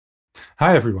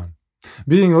Hi everyone.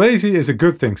 Being lazy is a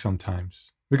good thing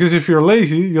sometimes. Because if you're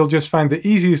lazy, you'll just find the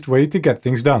easiest way to get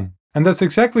things done. And that's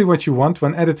exactly what you want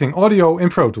when editing audio in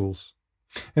Pro Tools.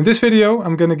 In this video,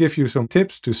 I'm going to give you some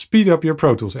tips to speed up your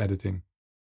Pro Tools editing.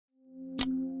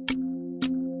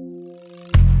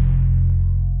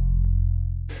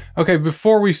 Okay,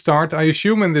 before we start, I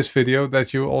assume in this video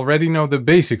that you already know the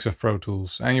basics of Pro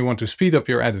Tools and you want to speed up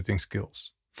your editing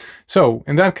skills. So,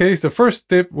 in that case, the first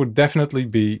tip would definitely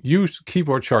be use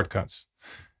keyboard shortcuts.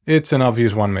 It's an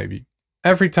obvious one maybe.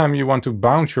 Every time you want to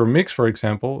bounce your mix, for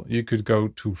example, you could go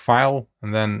to File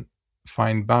and then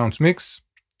find Bounce Mix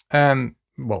and,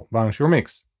 well, bounce your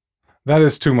mix. That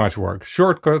is too much work.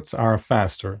 Shortcuts are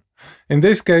faster. In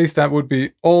this case, that would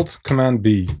be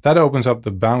Alt-Command-B. That opens up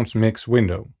the Bounce Mix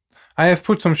window. I have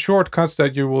put some shortcuts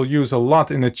that you will use a lot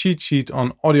in a cheat sheet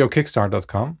on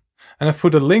audiokickstart.com. And I've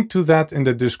put a link to that in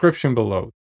the description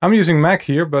below. I'm using Mac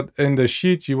here, but in the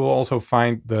sheet you will also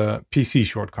find the PC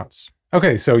shortcuts.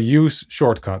 Okay, so use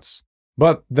shortcuts.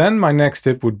 But then my next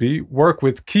tip would be work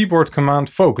with keyboard command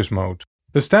focus mode.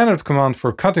 The standard command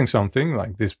for cutting something,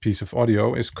 like this piece of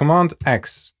audio, is Command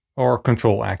X or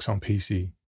Control X on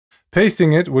PC.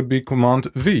 Pasting it would be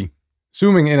Command V.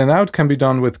 Zooming in and out can be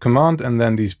done with Command and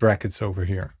then these brackets over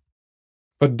here.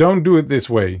 But don't do it this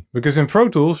way, because in Pro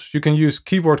Tools you can use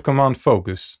keyboard command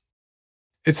focus.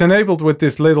 It's enabled with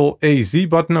this little AZ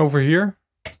button over here.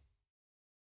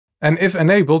 And if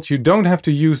enabled, you don't have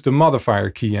to use the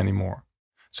modifier key anymore.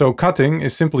 So cutting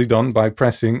is simply done by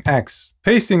pressing X.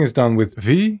 Pasting is done with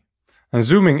V, and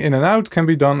zooming in and out can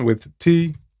be done with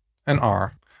T and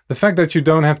R. The fact that you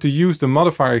don't have to use the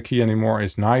modifier key anymore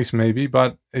is nice maybe,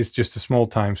 but it's just a small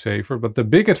time saver. But the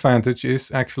big advantage is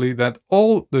actually that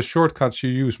all the shortcuts you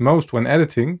use most when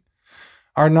editing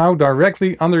are now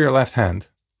directly under your left hand.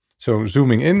 So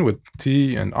zooming in with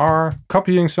T and R,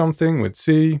 copying something with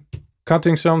C,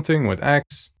 cutting something with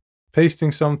X,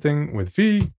 pasting something with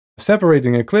V,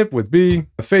 separating a clip with B,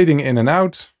 fading in and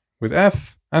out with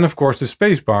F, and of course the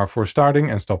spacebar for starting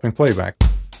and stopping playback.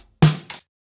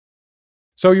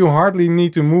 So you hardly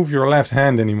need to move your left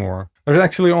hand anymore. There's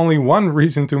actually only one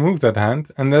reason to move that hand,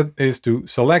 and that is to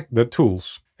select the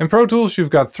tools. In Pro Tools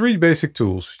you've got three basic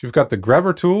tools. You've got the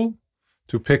grabber tool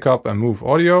to pick up and move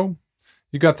audio.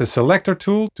 You got the selector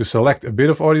tool to select a bit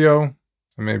of audio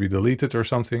and maybe delete it or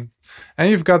something.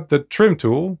 And you've got the trim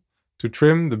tool to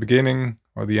trim the beginning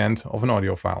or the end of an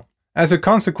audio file. As a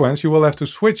consequence, you will have to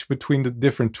switch between the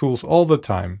different tools all the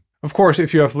time. Of course,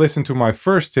 if you have listened to my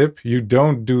first tip, you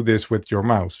don't do this with your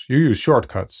mouse. You use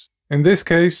shortcuts. In this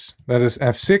case, that is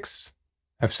F6,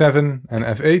 F7 and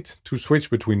F8 to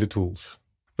switch between the tools.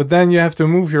 But then you have to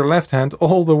move your left hand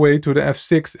all the way to the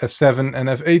F6, F7 and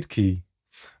F8 key.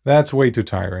 That's way too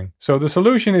tiring. So the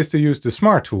solution is to use the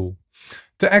Smart tool.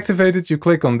 To activate it, you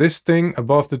click on this thing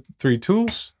above the three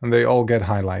tools and they all get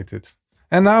highlighted.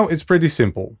 And now it's pretty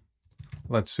simple.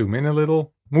 Let's zoom in a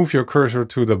little. Move your cursor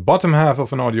to the bottom half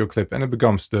of an audio clip and it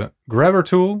becomes the grabber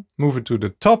tool. Move it to the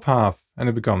top half and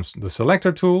it becomes the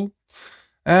selector tool.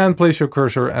 And place your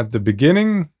cursor at the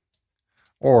beginning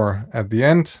or at the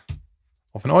end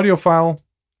of an audio file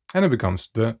and it becomes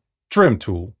the trim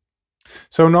tool.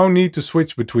 So no need to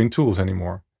switch between tools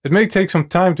anymore. It may take some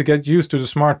time to get used to the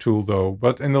Smart tool though,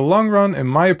 but in the long run, in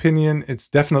my opinion, it's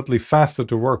definitely faster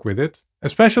to work with it,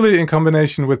 especially in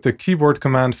combination with the keyboard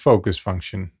command focus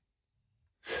function.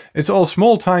 It's all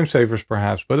small time savers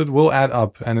perhaps, but it will add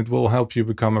up and it will help you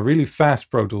become a really fast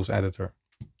Pro Tools editor.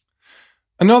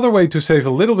 Another way to save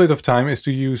a little bit of time is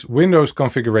to use Windows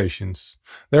configurations.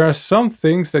 There are some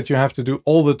things that you have to do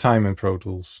all the time in Pro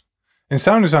Tools. In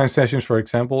sound design sessions, for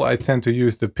example, I tend to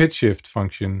use the pitch shift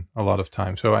function a lot of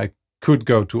time. So I could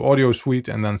go to Audio Suite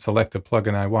and then select the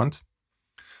plugin I want.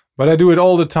 But I do it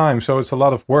all the time, so it's a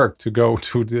lot of work to go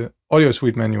to the Audio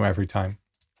Suite menu every time.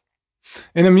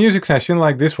 In a music session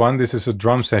like this one, this is a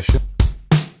drum session.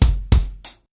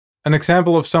 An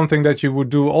example of something that you would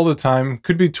do all the time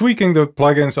could be tweaking the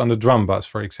plugins on the drum bus,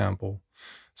 for example.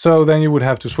 So then you would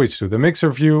have to switch to the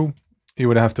mixer view. You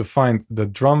would have to find the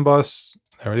drum bus.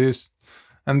 There it is.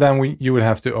 And then you would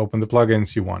have to open the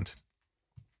plugins you want.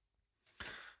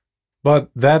 But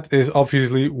that is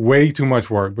obviously way too much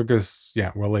work because,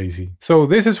 yeah, we're lazy. So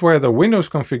this is where the Windows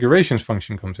configurations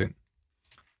function comes in.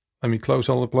 Let me close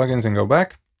all the plugins and go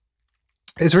back.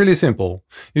 It's really simple.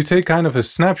 You take kind of a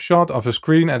snapshot of a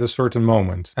screen at a certain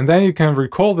moment, and then you can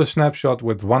recall the snapshot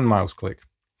with one mouse click.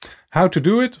 How to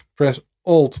do it? Press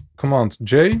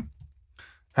Alt-Command-J,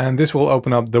 and this will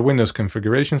open up the Windows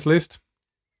configurations list.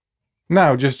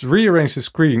 Now just rearrange the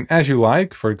screen as you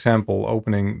like, for example,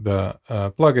 opening the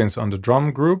plugins on the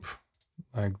drum group,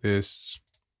 like this.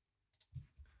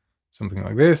 something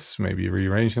like this, maybe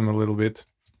rearrange them a little bit.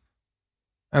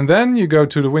 And then you go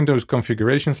to the Windows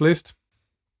configurations list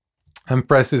and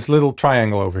press this little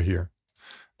triangle over here.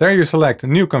 There you select a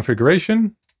new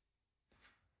configuration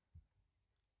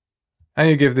and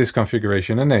you give this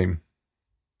configuration a name.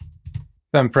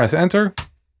 Then press enter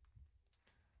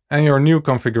and your new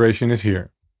configuration is here.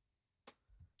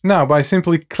 Now by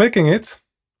simply clicking it,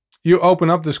 you open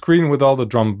up the screen with all the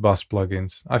drum bus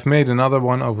plugins. I've made another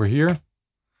one over here.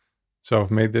 So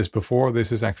I've made this before.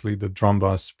 This is actually the drum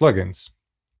bus plugins.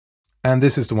 And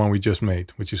this is the one we just made,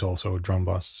 which is also a drum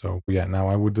bus. So yeah, now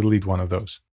I would delete one of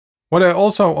those. What I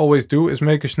also always do is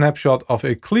make a snapshot of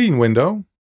a clean window.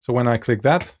 So when I click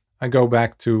that, I go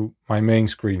back to my main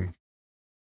screen.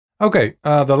 Okay,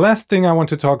 the last thing I want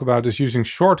to talk about is using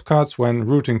shortcuts when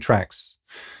routing tracks.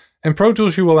 In Pro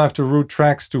Tools, you will have to route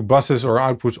tracks to buses or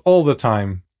outputs all the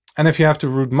time. And if you have to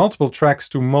route multiple tracks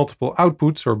to multiple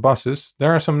outputs or buses,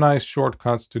 there are some nice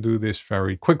shortcuts to do this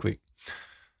very quickly.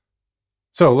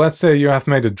 So let's say you have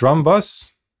made a drum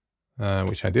bus,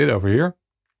 which I did over here,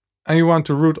 and you want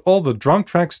to route all the drum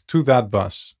tracks to that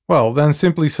bus. Well, then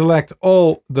simply select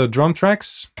all the drum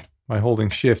tracks by holding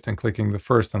Shift and clicking the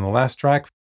first and the last track.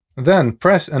 Then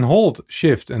press and hold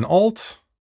Shift and Alt.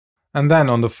 And then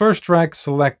on the first track,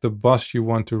 select the bus you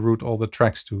want to route all the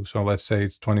tracks to. So let's say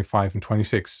it's 25 and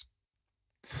 26.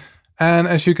 And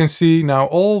as you can see, now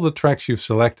all the tracks you've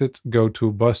selected go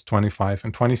to bus 25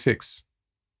 and 26.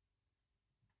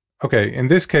 Okay, in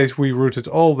this case, we routed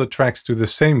all the tracks to the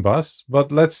same bus,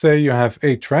 but let's say you have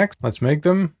 8 tracks. Let's make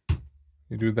them.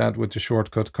 You do that with the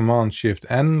shortcut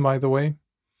Command-Shift-N, by the way.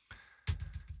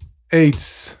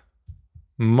 8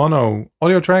 mono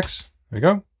audio tracks. There we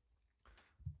go.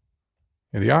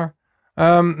 Here they are.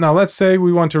 Now let's say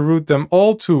we want to route them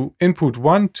all to input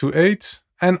 1 to 8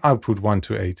 and output 1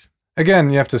 to 8.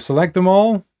 Again, you have to select them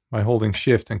all by holding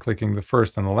Shift and clicking the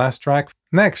first and the last track.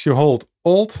 Next, you hold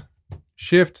Alt,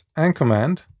 Shift and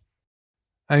Command,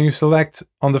 and you select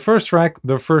on the first track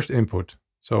the first input,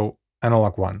 so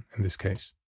analog 1 in this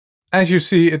case. As you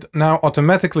see, it now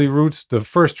automatically routes the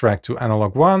first track to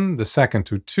analog 1, the second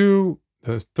to 2,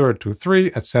 the third to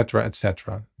 3, etc.,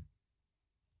 etc.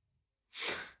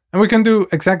 And we can do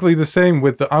exactly the same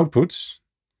with the outputs.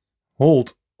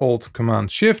 Hold Alt Command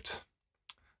Shift,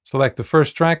 select the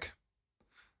first track,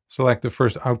 select the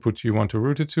first output you want to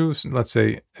route it to. So let's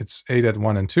say it's 8 at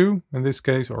 1 and 2 in this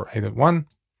case, or 8 at 1.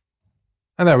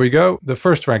 And there we go. The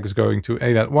first track is going to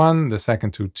 8 at 1, the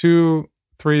second to 2,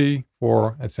 3,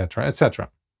 4, etc., etc.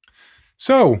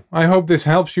 So I hope this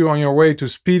helps you on your way to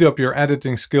speed up your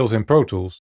editing skills in Pro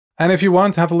Tools. And if you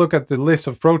want, have a look at the list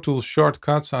of Pro Tools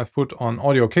shortcuts I've put on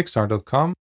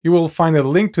audiokickstart.com. You will find a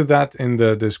link to that in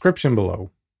the description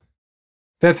below.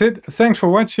 That's it. Thanks for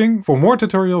watching. For more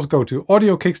tutorials, go to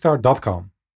audiokickstart.com.